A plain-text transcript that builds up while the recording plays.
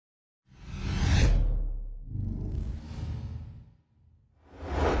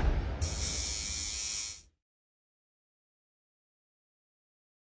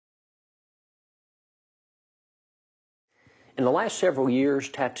In the last several years,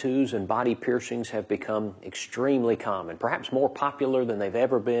 tattoos and body piercings have become extremely common, perhaps more popular than they've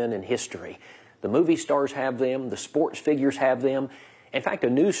ever been in history. The movie stars have them, the sports figures have them. In fact, a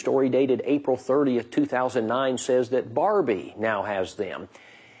news story dated April 30th, 2009 says that Barbie now has them.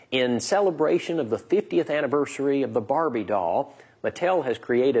 In celebration of the 50th anniversary of the Barbie doll, Mattel has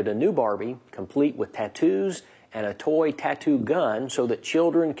created a new Barbie complete with tattoos and a toy tattoo gun so that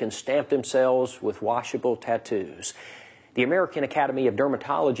children can stamp themselves with washable tattoos. The American Academy of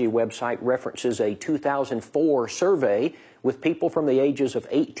Dermatology website references a 2004 survey with people from the ages of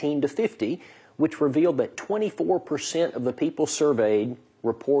 18 to 50, which revealed that 24% of the people surveyed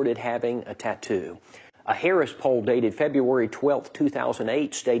reported having a tattoo. A Harris poll dated February 12,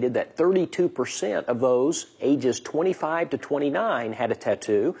 2008 stated that 32% of those ages 25 to 29 had a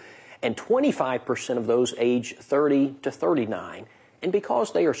tattoo, and 25% of those aged 30 to 39. And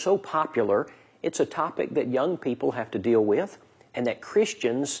because they are so popular, it's a topic that young people have to deal with and that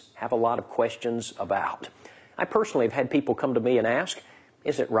Christians have a lot of questions about. I personally have had people come to me and ask,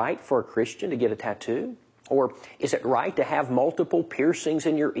 is it right for a Christian to get a tattoo? Or is it right to have multiple piercings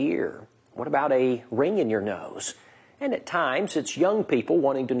in your ear? What about a ring in your nose? And at times it's young people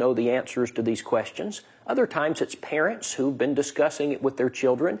wanting to know the answers to these questions. Other times it's parents who've been discussing it with their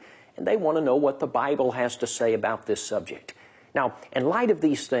children and they want to know what the Bible has to say about this subject. Now, in light of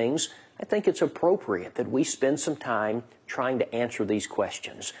these things, I think it's appropriate that we spend some time trying to answer these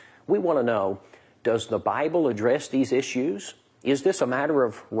questions. We want to know, does the Bible address these issues? Is this a matter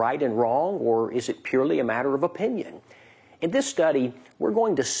of right and wrong, or is it purely a matter of opinion? In this study, we're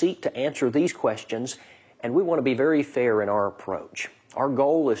going to seek to answer these questions, and we want to be very fair in our approach. Our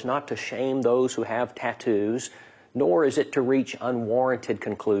goal is not to shame those who have tattoos, nor is it to reach unwarranted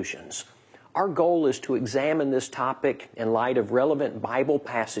conclusions. Our goal is to examine this topic in light of relevant Bible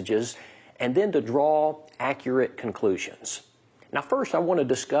passages and then to draw accurate conclusions. Now, first, I want to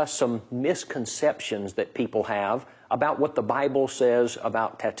discuss some misconceptions that people have about what the Bible says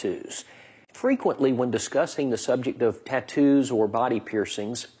about tattoos. Frequently, when discussing the subject of tattoos or body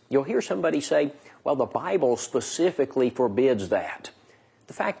piercings, you'll hear somebody say, well, the Bible specifically forbids that.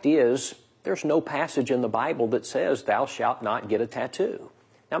 The fact is, there's no passage in the Bible that says, thou shalt not get a tattoo.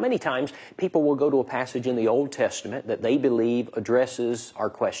 Now, many times, people will go to a passage in the Old Testament that they believe addresses our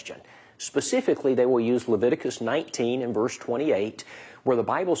question. Specifically, they will use Leviticus 19 and verse 28, where the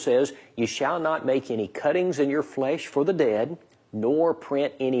Bible says, you shall not make any cuttings in your flesh for the dead, nor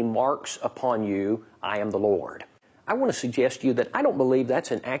print any marks upon you, I am the Lord. I want to suggest to you that I don't believe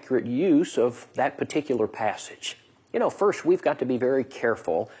that's an accurate use of that particular passage. First, we've got to be very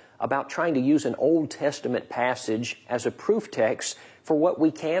careful about trying to use an Old Testament passage as a proof text for what we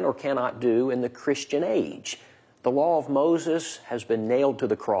can or cannot do in the Christian age. The law of Moses has been nailed to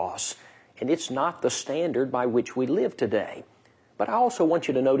the cross, and it's not the standard by which we live today. But I also want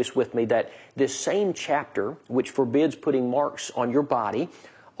you to notice with me that this same chapter, which forbids putting marks on your body,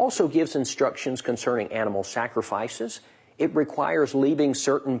 also gives instructions concerning animal sacrifices. It requires leaving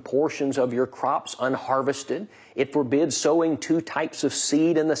certain portions of your crops unharvested. It forbids sowing two types of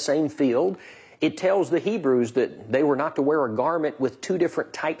seed in the same field. It tells the Hebrews that they were not to wear a garment with two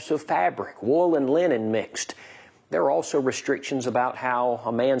different types of fabric, wool and linen mixed. There are also restrictions about how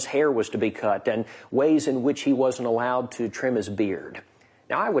a man's hair was to be cut and ways in which he wasn't allowed to trim his beard.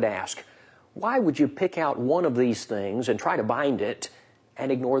 Now, I would ask, why would you pick out one of these things and try to bind it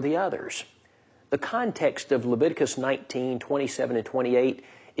and ignore the others? The context of Leviticus 19, 27 and 28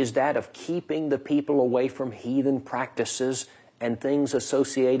 is that of keeping the people away from heathen practices and things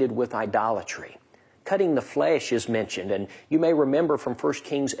associated with idolatry. Cutting the flesh is mentioned, and you may remember from 1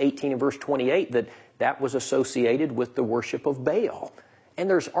 Kings 18 and verse 28 that was associated with the worship of Baal. And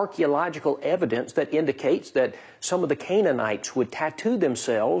there's archaeological evidence that indicates that some of the Canaanites would tattoo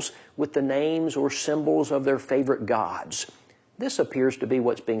themselves with the names or symbols of their favorite gods. This appears to be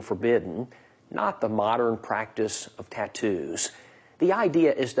what's being forbidden, not the modern practice of tattoos. The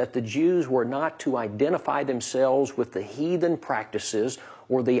idea is that the Jews were not to identify themselves with the heathen practices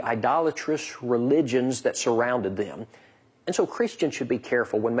or the idolatrous religions that surrounded them. And so Christians should be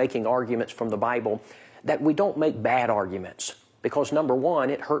careful when making arguments from the Bible that we don't make bad arguments. Because number one,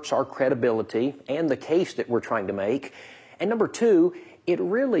 it hurts our credibility and the case that we're trying to make. And number two, it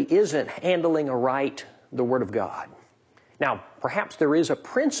really isn't handling aright the Word of God. Now, perhaps there is a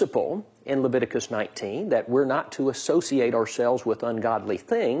principle in Leviticus 19 that we're not to associate ourselves with ungodly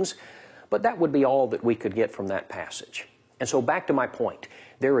things, but that would be all that we could get from that passage. And so back to my point,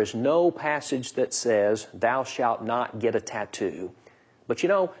 there is no passage that says, thou shalt not get a tattoo. But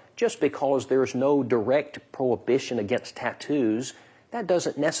just because there's no direct prohibition against tattoos, that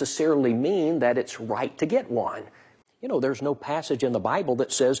doesn't necessarily mean that it's right to get one. You know, there's no passage in the Bible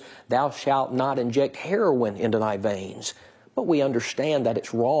that says, thou shalt not inject heroin into thy veins. But we understand that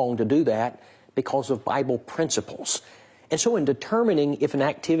it's wrong to do that because of Bible principles. And so in determining if an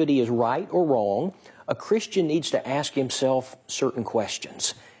activity is right or wrong, a Christian needs to ask himself certain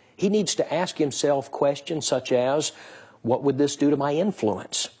questions. He needs to ask himself questions such as, what would this do to my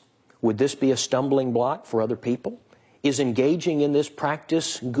influence? Would this be a stumbling block for other people? Is engaging in this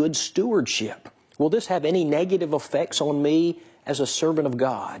practice good stewardship? Will this have any negative effects on me as a servant of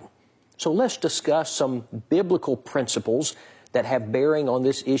God? So let's discuss some biblical principles that have bearing on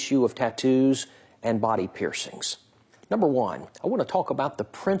this issue of tattoos and body piercings. Number one, I want to talk about the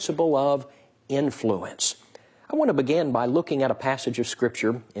principle of influence. I want to begin by looking at a passage of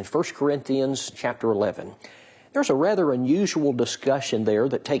Scripture in 1 Corinthians chapter 11. There's a rather unusual discussion there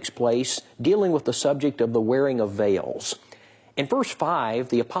that takes place dealing with the subject of the wearing of veils. In verse 5,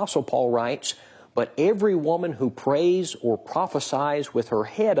 the Apostle Paul writes, but every woman who prays or prophesies with her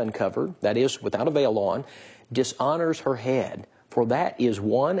head uncovered, that is, without a veil on, dishonors her head, for that is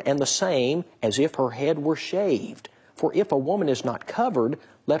one and the same as if her head were shaved. For if a woman is not covered,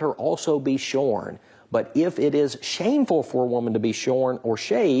 let her also be shorn. But if it is shameful for a woman to be shorn or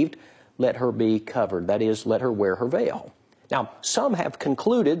shaved, let her be covered. That is, let her wear her veil. Now, some have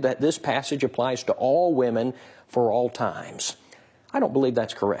concluded that this passage applies to all women for all times. I don't believe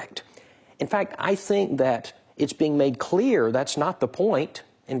that's correct. In fact, I think that it's being made clear that's not the point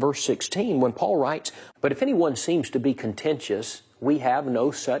in verse 16 when Paul writes, but if anyone seems to be contentious, we have no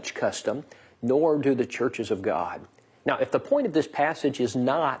such custom, nor do the churches of God. Now, if the point of this passage is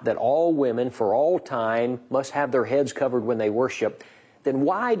not that all women for all time must have their heads covered when they worship, then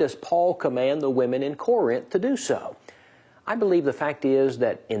why does Paul command the women in Corinth to do so? I believe the fact is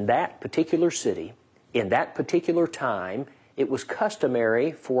that in that particular city, in that particular time, it was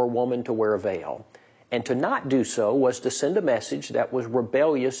customary for a woman to wear a veil. And to not do so was to send a message that was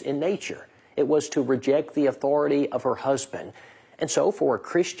rebellious in nature. It was to reject the authority of her husband. And so for a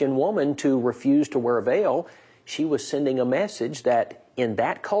Christian woman to refuse to wear a veil, she was sending a message that in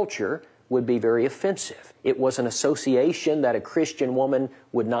that culture would be very offensive. It was an association that a Christian woman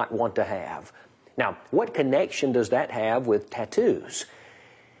would not want to have. Now, what connection does that have with tattoos?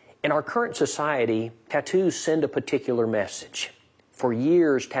 In our current society, tattoos send a particular message. For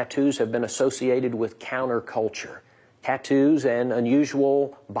years, tattoos have been associated with counterculture. Tattoos and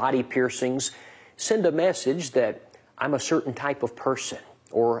unusual body piercings send a message that I'm a certain type of person,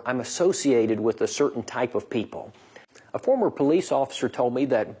 or I'm associated with a certain type of people. A former police officer told me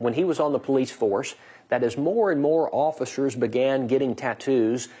that when he was on the police force, that as more and more officers began getting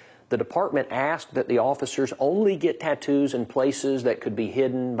tattoos, the department asked that the officers only get tattoos in places that could be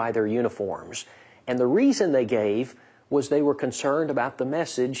hidden by their uniforms. And the reason they gave was they were concerned about the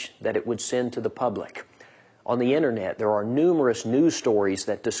message that it would send to the public. On the internet, there are numerous news stories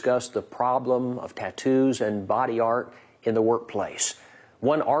that discuss the problem of tattoos and body art in the workplace.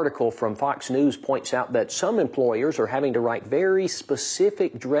 One article from Fox News points out that some employers are having to write very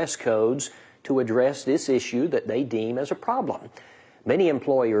specific dress codes to address this issue that they deem as a problem. Many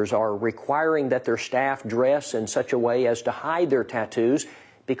employers are requiring that their staff dress in such a way as to hide their tattoos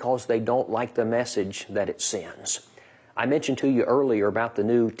because they don't like the message that it sends. I mentioned to you earlier about the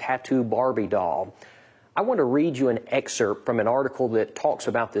new Tattoo Barbie doll. I want to read you an excerpt from an article that talks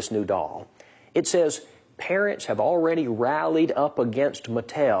about this new doll. It says, parents have already rallied up against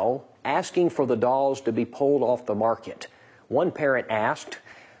Mattel, asking for the dolls to be pulled off the market. One parent asked,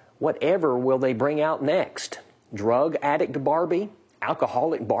 whatever will they bring out next? Drug addict Barbie?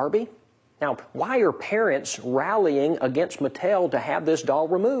 Alcoholic Barbie? Now, why are parents rallying against Mattel to have this doll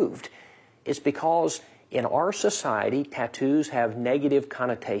removed? It's because in our society, tattoos have negative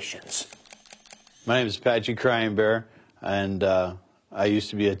connotations. My name is Patrick Crying Bear, and I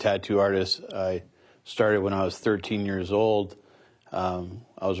used to be a tattoo artist. I started when I was 13 years old. I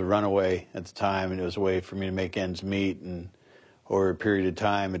was a runaway at the time, and it was a way for me to make ends meet. And over a period of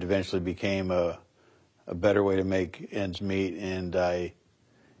time, it eventually became a better way to make ends meet. And I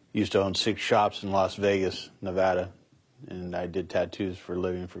used to own 6 shops in Las Vegas, Nevada, and I did tattoos for a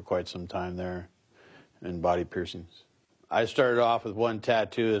living for quite some time there, and body piercings. I started off with one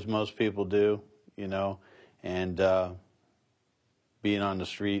tattoo, as most people do, you know, and being on the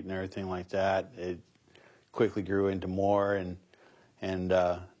street and everything like that, it quickly grew into more, and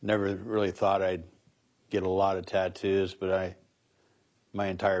never really thought I'd get a lot of tattoos, but my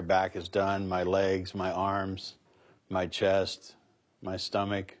entire back is done, my legs, my arms, my chest, my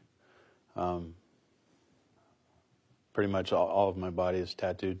stomach, pretty much all of my body is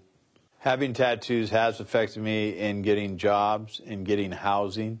tattooed. Having tattoos has affected me in getting jobs, in getting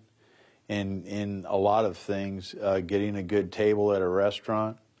housing, in a lot of things, getting a good table at a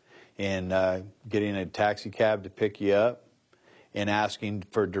restaurant, and getting a taxi cab to pick you up, and asking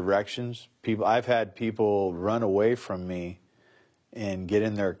for directions. I've had people run away from me and get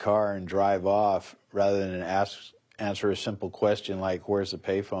in their car and drive off rather than answer a simple question like, where's the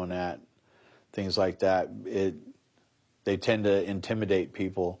payphone at? Things like that. They tend to intimidate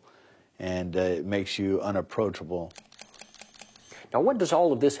people, and it makes you unapproachable. Now, what does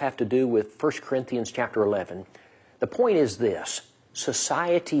all of this have to do with 1 Corinthians chapter 11? The point is this: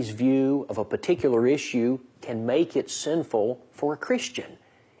 society's view of a particular issue can make it sinful for a Christian.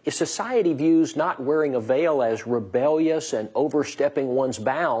 If society views not wearing a veil as rebellious and overstepping one's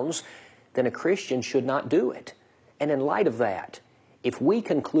bounds, then a Christian should not do it. And in light of that, if we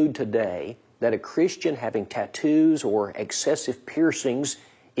conclude today that a Christian having tattoos or excessive piercings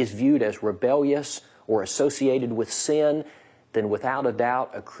is viewed as rebellious or associated with sin, then without a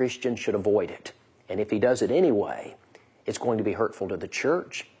doubt a Christian should avoid it. And if he does it anyway, it's going to be hurtful to the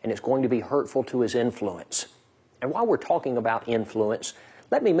church, and it's going to be hurtful to his influence. And while we're talking about influence,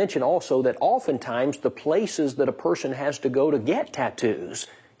 let me mention also that oftentimes the places that a person has to go to get tattoos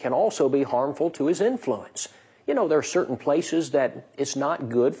can also be harmful to his influence. You know, there are certain places that it's not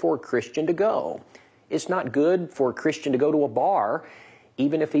good for a Christian to go. It's not good for a Christian to go to a bar,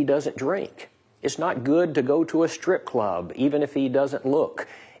 even if he doesn't drink. It's not good to go to a strip club, even if he doesn't look.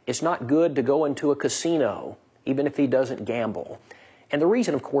 It's not good to go into a casino, even if he doesn't gamble. And the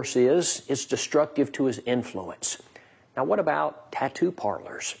reason, of course, is it's destructive to his influence. Now, what about tattoo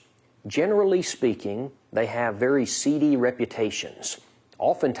parlors? Generally speaking, they have very seedy reputations.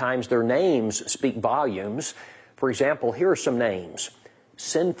 Oftentimes, their names speak volumes. For example, here are some names: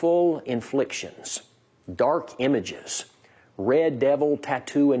 Sinful Inflictions, Dark Images, Red Devil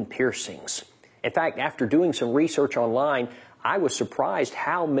Tattoo and Piercings. In fact, after doing some research online, I was surprised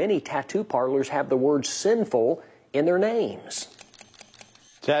how many tattoo parlors have the word sinful in their names.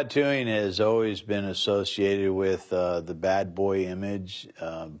 Tattooing has always been associated with the bad boy image,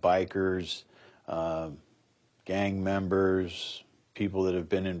 bikers, gang members, people that have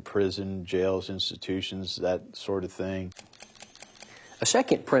been in prison, jails, institutions, that sort of thing. A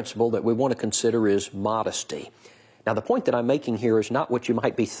second principle that we want to consider is modesty. Now, the point that I'm making here is not what you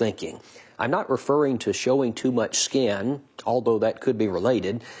might be thinking. I'm not referring to showing too much skin, although that could be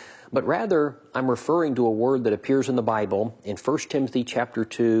related, but rather I'm referring to a word that appears in the Bible in 1 Timothy chapter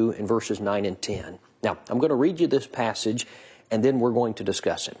 2 and verses 9 and 10. Now, I'm going to read you this passage, and then we're going to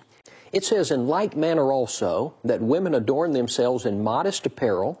discuss it. It says, "In like manner also, that women adorn themselves in modest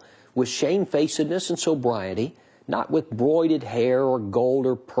apparel, with shamefacedness and sobriety, not with broided hair or gold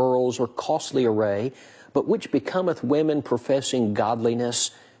or pearls or costly array, but which becometh women professing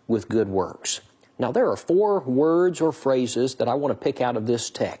godliness with good works." Now, there are 4 words or phrases that I want to pick out of this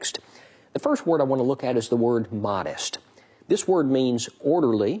text. The first word I want to look at is the word modest. This word means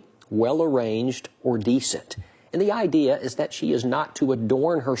orderly, well-arranged, or decent. And the idea is that she is not to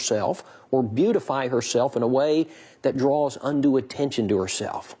adorn herself or beautify herself in a way that draws undue attention to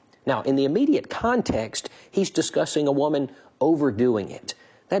herself. Now, in the immediate context, he's discussing a woman overdoing it.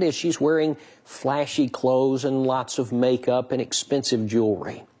 That is, she's wearing flashy clothes and lots of makeup and expensive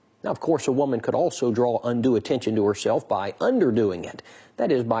jewelry. Now, of course, a woman could also draw undue attention to herself by underdoing it.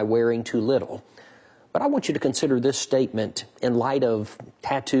 That is, by wearing too little. But I want you to consider this statement in light of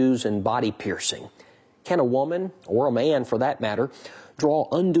tattoos and body piercing. Can a woman, or a man for that matter, draw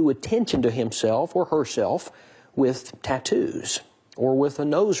undue attention to himself or herself with tattoos, or with a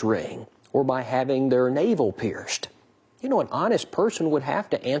nose ring, or by having their navel pierced? You know, an honest person would have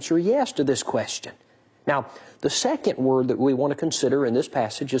to answer yes to this question. Now, the second word that we want to consider in this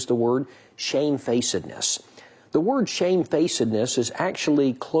passage is the word shamefacedness. The word shamefacedness is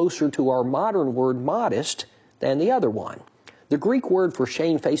actually closer to our modern word modest than the other one. The Greek word for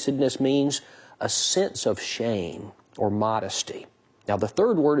shamefacedness means a sense of shame or modesty. Now, the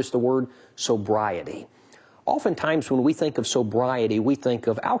third word is the word sobriety. Oftentimes when we think of sobriety, we think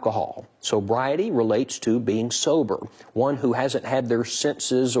of alcohol. Sobriety relates to being sober, one who hasn't had their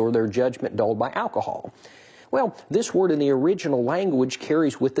senses or their judgment dulled by alcohol. Well, this word in the original language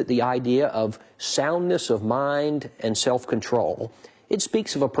carries with it the idea of soundness of mind and self-control. It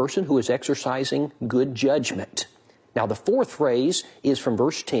speaks of a person who is exercising good judgment. Now, the fourth phrase is from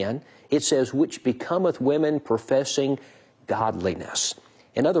verse 10. It says, "which becometh women professing godliness."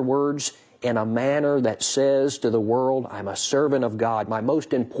 In other words, in a manner that says to the world, I'm a servant of God. My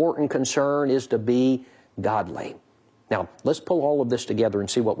most important concern is to be godly. Now, let's pull all of this together and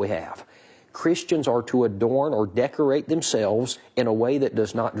see what we have. Christians are to adorn or decorate themselves in a way that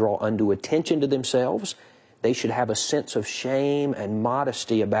does not draw undue attention to themselves. They should have a sense of shame and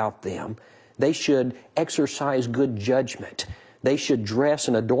modesty about them. They should exercise good judgment. They should dress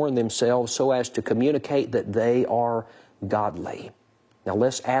and adorn themselves so as to communicate that they are godly. Now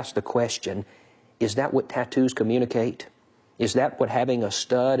let's ask the question, is that what tattoos communicate? Is that what having a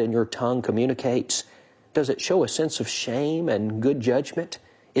stud in your tongue communicates? Does it show a sense of shame and good judgment?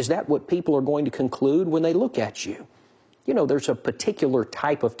 Is that what people are going to conclude when they look at you? You know, there's a particular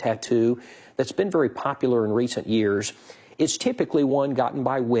type of tattoo that's been very popular in recent years. It's typically one gotten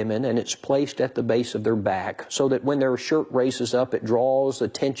by women, and it's placed at the base of their back so that when their shirt raises up, it draws the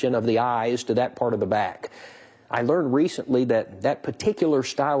attention of the eyes to that part of the back. I learned recently that that particular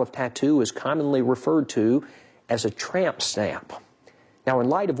style of tattoo is commonly referred to as a tramp stamp. Now, in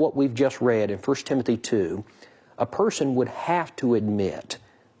light of what we've just read in 1 Timothy 2, a person would have to admit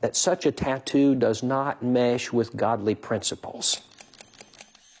that such a tattoo does not mesh with godly principles.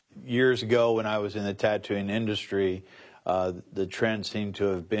 Years ago, when I was in the tattooing industry, the trend seemed to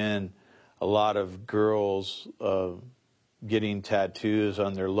have been a lot of girls getting tattoos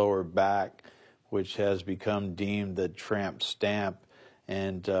on their lower back, which has become deemed the tramp stamp.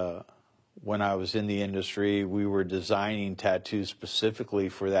 And when I was in the industry, we were designing tattoos specifically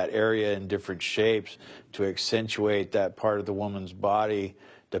for that area in different shapes to accentuate that part of the woman's body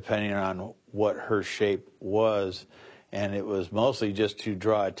depending on what her shape was. And it was mostly just to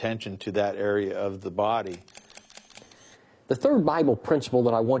draw attention to that area of the body. The third Bible principle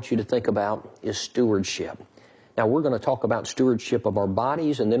that I want you to think about is stewardship. Now, we're going to talk about stewardship of our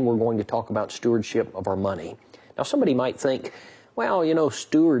bodies, and then we're going to talk about stewardship of our money. Now, somebody might think, well, you know,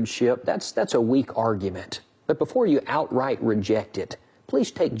 stewardship, that's a weak argument. But before you outright reject it,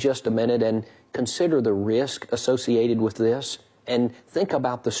 please take just a minute and consider the risk associated with this, and think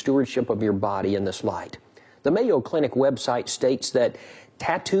about the stewardship of your body in this light. The Mayo Clinic website states that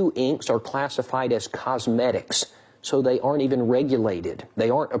tattoo inks are classified as cosmetics, so they aren't even regulated. They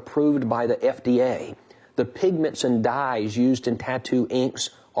aren't approved by the FDA. The pigments and dyes used in tattoo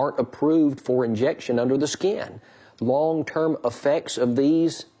inks aren't approved for injection under the skin. Long-term effects of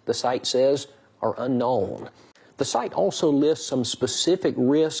these, the site says, are unknown. The site also lists some specific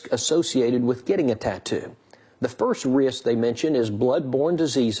risk associated with getting a tattoo. The first risk they mention is blood-borne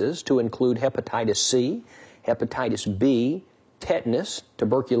diseases, to include hepatitis C, hepatitis B, tetanus,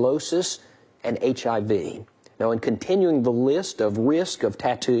 tuberculosis, and HIV. Now, in continuing the list of risk of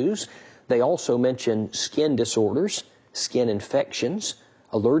tattoos, they also mention skin disorders, skin infections,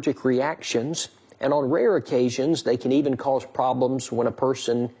 allergic reactions, and on rare occasions, they can even cause problems when a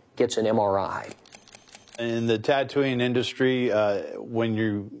person gets an MRI. In the tattooing industry, when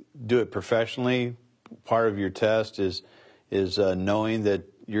you do it professionally, part of your test is knowing that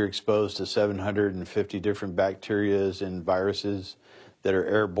you're exposed to 750 different bacterias and viruses that are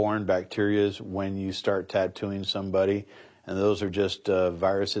airborne bacterias when you start tattooing somebody. And those are just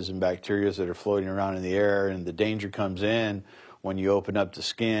viruses and bacteria that are floating around in the air. And the danger comes in when you open up the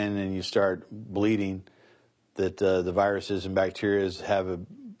skin and you start bleeding, that the viruses and bacteria have a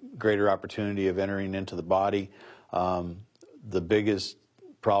greater opportunity of entering into the body. The biggest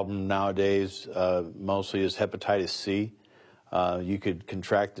problem nowadays mostly is hepatitis C. You could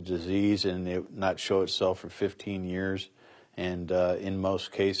contract the disease and it not show itself for 15 years. And in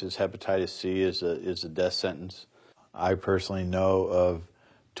most cases, hepatitis C is a death sentence. I personally know of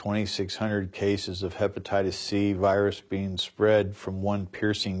 2,600 cases of hepatitis C virus being spread from one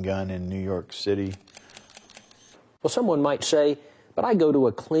piercing gun in New York City. Well, someone might say, but I go to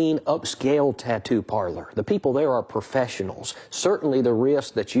a clean, upscale tattoo parlor. The people there are professionals. Certainly the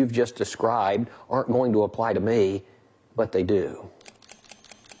risks that you've just described aren't going to apply to me, but they do.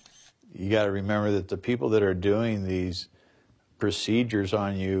 You got to remember that the people that are doing these procedures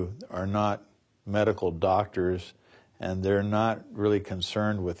on you are not medical doctors, and they're not really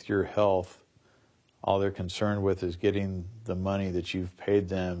concerned with your health. All they're concerned with is getting the money that you've paid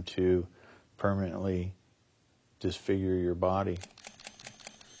them to permanently disfigure your body.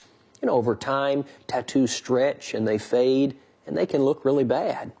 You know, over time, tattoos stretch and they fade, and they can look really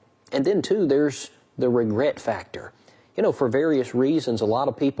bad. And then, too, there's the regret factor. You know, for various reasons, a lot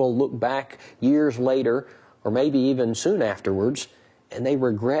of people look back years later, or maybe even soon afterwards, and they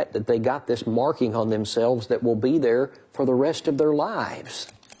regret that they got this marking on themselves that will be there for the rest of their lives.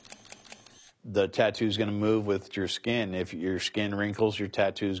 The tattoo is going to move with your skin. If your skin wrinkles, your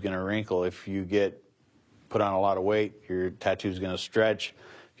tattoo is going to wrinkle. If you get put on a lot of weight, your tattoo is going to stretch.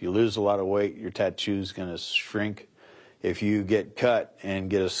 If you lose a lot of weight, your tattoo is going to shrink. If you get cut and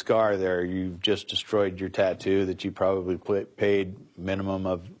get a scar there, you've just destroyed your tattoo that you probably paid minimum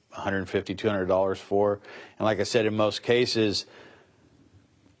of $150, $200 for. And like I said, in most cases,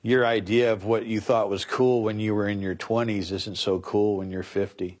 your idea of what you thought was cool when you were in your 20s isn't so cool when you're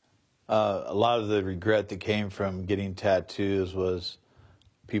 50. A lot of the regret that came from getting tattoos was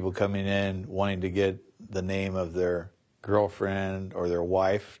people coming in wanting to get the name of their girlfriend or their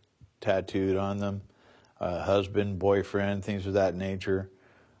wife tattooed on them, husband, boyfriend, things of that nature.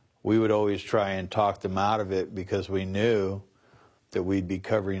 We would always try and talk them out of it because we knew that we'd be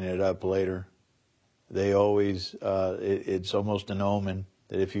covering it up later. They always, it's almost an omen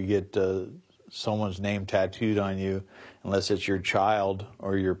that if you get someone's name tattooed on you, unless it's your child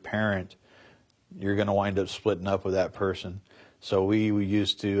or your parent, you're going to wind up splitting up with that person. So we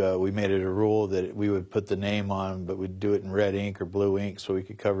used to, we made it a rule that we would put the name on, but we'd do it in red ink or blue ink so we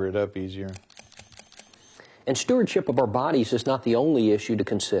could cover it up easier. And stewardship of our bodies is not the only issue to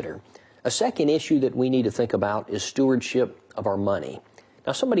consider. A second issue that we need to think about is stewardship of our money.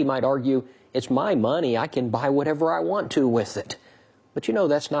 Now, somebody might argue, it's my money, I can buy whatever I want to with it. But you know,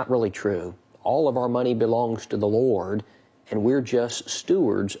 that's not really true. All of our money belongs to the Lord, and we're just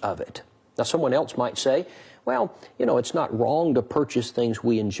stewards of it. Now, someone else might say, well, you know, it's not wrong to purchase things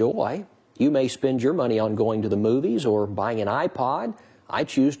we enjoy. You may spend your money on going to the movies or buying an iPod. I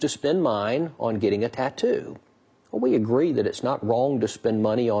choose to spend mine on getting a tattoo. Well, we agree that it's not wrong to spend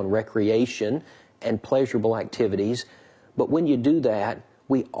money on recreation and pleasurable activities, but when you do that,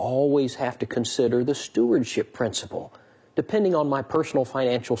 we always have to consider the stewardship principle. Depending on my personal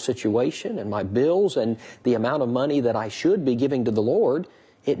financial situation and my bills and the amount of money that I should be giving to the Lord,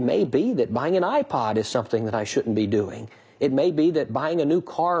 it may be that buying an iPod is something that I shouldn't be doing. It may be that buying a new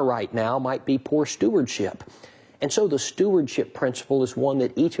car right now might be poor stewardship. And so the stewardship principle is one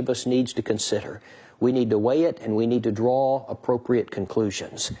that each of us needs to consider. We need to weigh it and we need to draw appropriate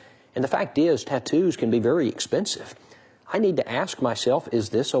conclusions. And the fact is, tattoos can be very expensive. I need to ask myself, is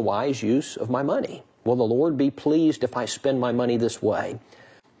this a wise use of my money? Will the Lord be pleased if I spend my money this way?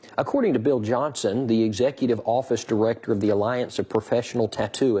 According to Bill Johnson, the Executive Office Director of the Alliance of Professional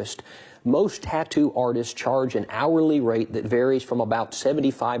Tattooists, most tattoo artists charge an hourly rate that varies from about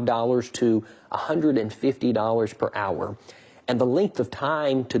 $75 to $150 per hour. And the length of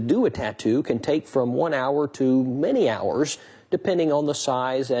time to do a tattoo can take from 1 hour to many hours, depending on the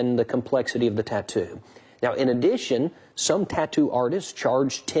size and the complexity of the tattoo. Now, in addition, some tattoo artists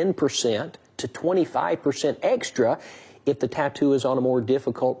charge 10% to 25% extra if the tattoo is on a more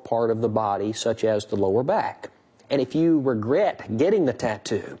difficult part of the body, such as the lower back. And if you regret getting the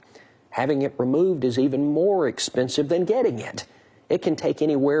tattoo, having it removed is even more expensive than getting it. It can take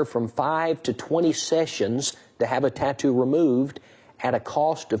anywhere from 5 to 20 sessions to have a tattoo removed at a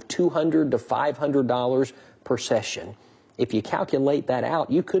cost of $200 to $500 per session. If you calculate that out,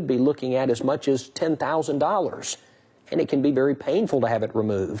 you could be looking at as much as $10,000, and it can be very painful to have it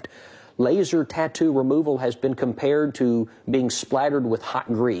removed. Laser tattoo removal has been compared to being splattered with hot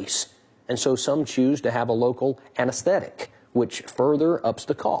grease, and so some choose to have a local anesthetic, which further ups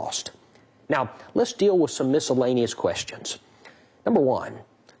the cost. Now, let's deal with some miscellaneous questions. Number one,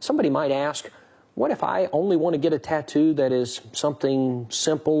 somebody might ask, what if I only want to get a tattoo that is something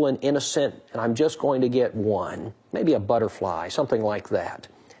simple and innocent, and I'm just going to get one, maybe a butterfly, something like that?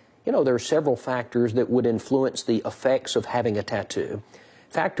 You know, there are several factors that would influence the effects of having a tattoo.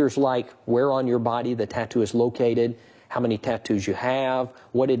 Factors like where on your body the tattoo is located, how many tattoos you have,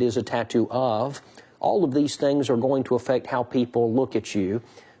 what it is a tattoo of. All of these things are going to affect how people look at you.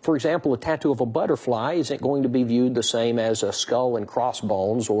 For example, a tattoo of a butterfly isn't going to be viewed the same as a skull and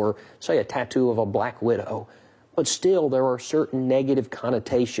crossbones or, say, a tattoo of a black widow. But still, there are certain negative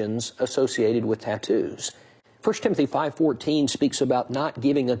connotations associated with tattoos. 1 Timothy 5:14 speaks about not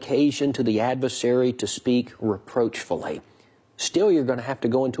giving occasion to the adversary to speak reproachfully. Still, you're going to have to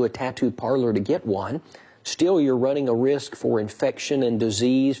go into a tattoo parlor to get one. Still, you're running a risk for infection and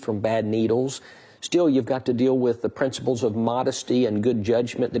disease from bad needles. Still, you've got to deal with the principles of modesty and good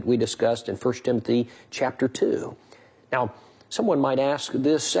judgment that we discussed in 1 Timothy chapter 2. Now, someone might ask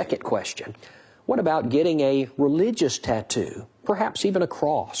this second question. What about getting a religious tattoo? Perhaps even a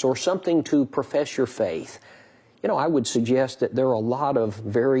cross or something to profess your faith. You know, I would suggest that there are a lot of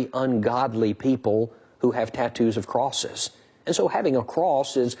very ungodly people who have tattoos of crosses. And so having a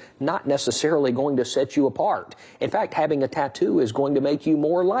cross is not necessarily going to set you apart. In fact, having a tattoo is going to make you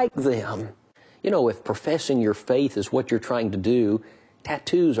more like them. You know, if professing your faith is what you're trying to do,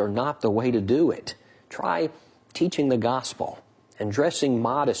 tattoos are not the way to do it. Try teaching the gospel and dressing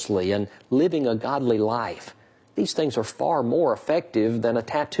modestly and living a godly life. These things are far more effective than a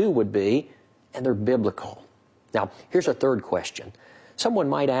tattoo would be, and they're biblical. Now, here's a third question. Someone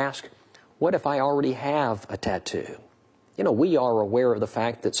might ask, what if I already have a tattoo? You know, we are aware of the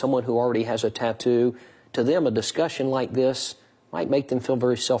fact that someone who already has a tattoo, to them a discussion like this might make them feel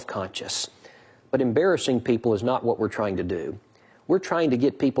very self-conscious. But embarrassing people is not what we're trying to do. We're trying to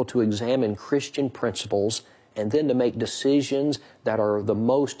get people to examine Christian principles and then to make decisions that are the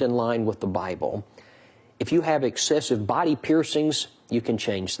most in line with the Bible. If you have excessive body piercings, you can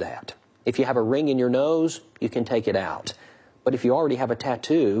change that. If you have a ring in your nose, you can take it out. But if you already have a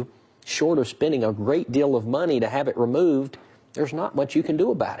tattoo, short of spending a great deal of money to have it removed, there's not much you can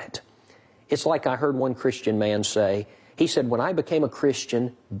do about it. It's like I heard one Christian man say, he said, when I became a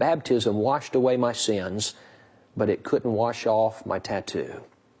Christian, baptism washed away my sins, but it couldn't wash off my tattoo.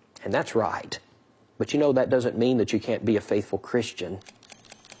 And that's right. But you know, that doesn't mean that you can't be a faithful Christian.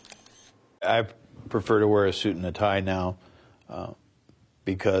 I prefer to wear a suit and a tie now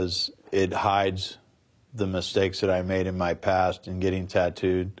because it hides the mistakes that I made in my past in getting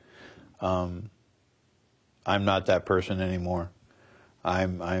tattooed. I'm not that person anymore.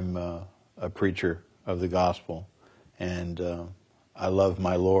 I'm a preacher of the gospel, and I love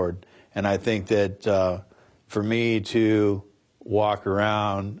my Lord. And I think that for me to walk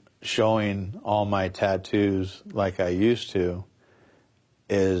around showing all my tattoos like I used to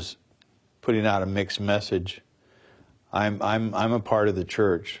is putting out a mixed message. I'm a part of the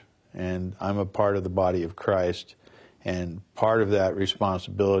church, and I'm a part of the body of Christ, and part of that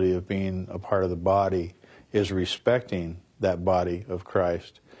responsibility of being a part of the body is respecting that body of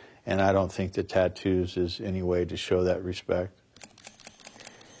Christ. And I don't think that tattoos is any way to show that respect.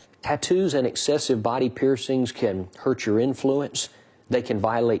 Tattoos and excessive body piercings can hurt your influence. They can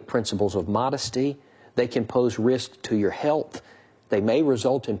violate principles of modesty. They can pose risk to your health. They may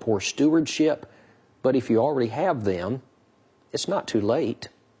result in poor stewardship. But if you already have them, it's not too late.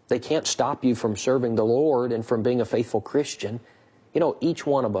 They can't stop you from serving the Lord and from being a faithful Christian. You know, each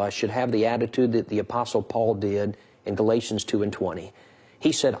one of us should have the attitude that the Apostle Paul did in Galatians 2:20.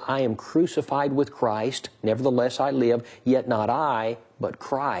 He said, I am crucified with Christ, nevertheless I live, yet not I, but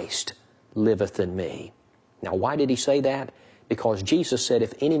Christ liveth in me. Now, why did he say that? Because Jesus said,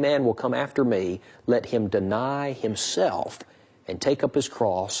 if any man will come after me, let him deny himself and take up his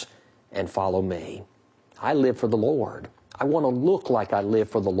cross and follow me. I live for the Lord. I want to look like I live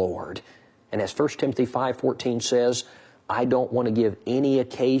for the Lord. And as 1 Timothy 5:14 says, I don't want to give any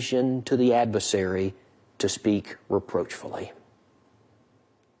occasion to the adversary to speak reproachfully.